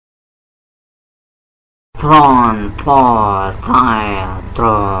Front for tire through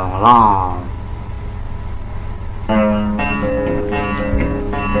long.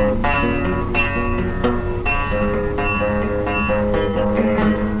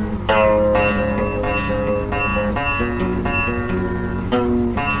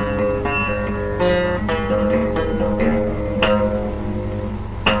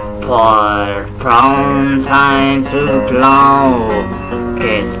 For front tire through glow.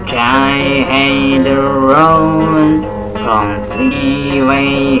 Kids try hate the road from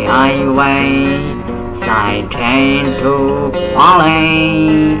freeway, highway, side train to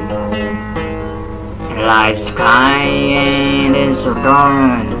Polly. Life sky and is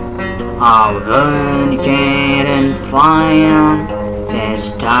dawn, all good getting fire.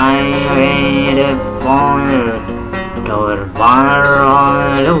 This time the fire, door bar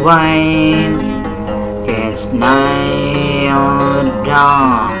all the way. It's night or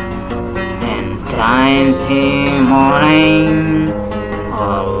dawn, and time's the morning,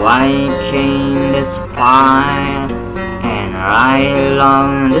 or watching the spire, and right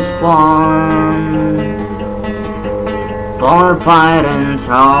along the spawn, for fire and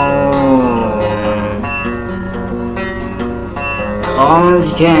throne, all's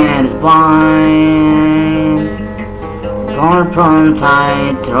can't find, for from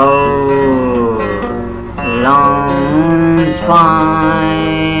tide throw. Long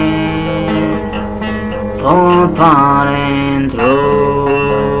spine for falling through.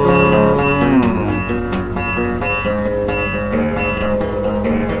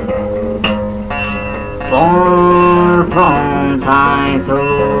 For from side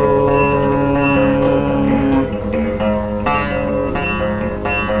through.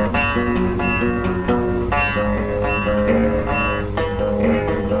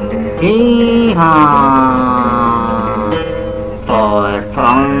 Hee-haw. For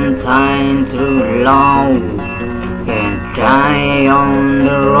from time through long, can die on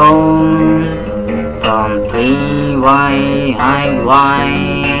the road, from freeway, highway,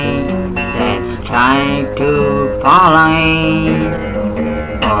 let's try to follow,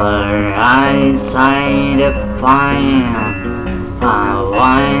 or outside the fire, a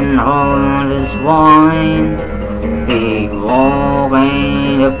wine hole is wine, big walk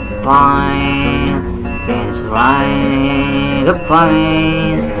in the fire, it's right the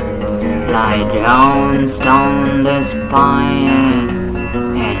place, lie down, stone the spine,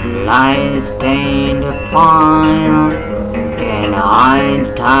 and lie stain the fire, can I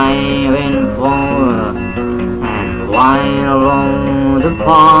tie in for, and while on the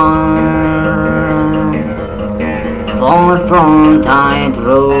fire, for from tide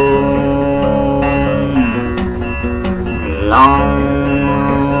through, long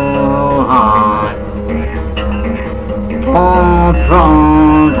hard. For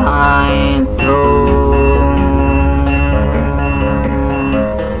from tide through,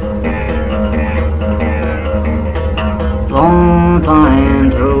 from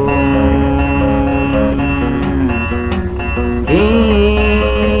tide through,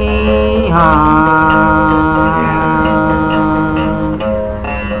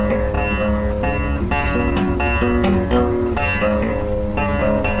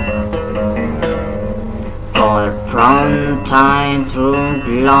 from time through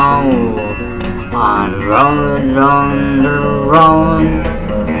glow, on the road,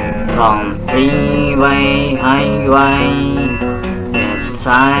 from freeway, highway, let's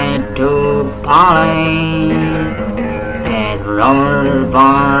try to Polly, that road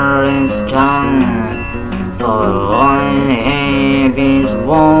bar is down, for one heavy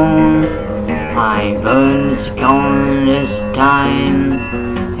wall, I burns gone this time,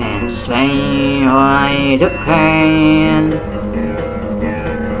 and sway right the can,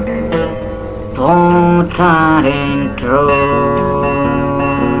 for cutting through,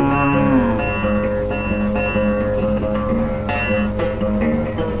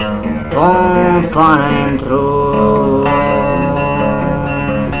 for cutting through,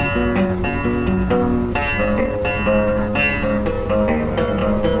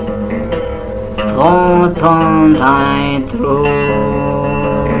 for cutting through.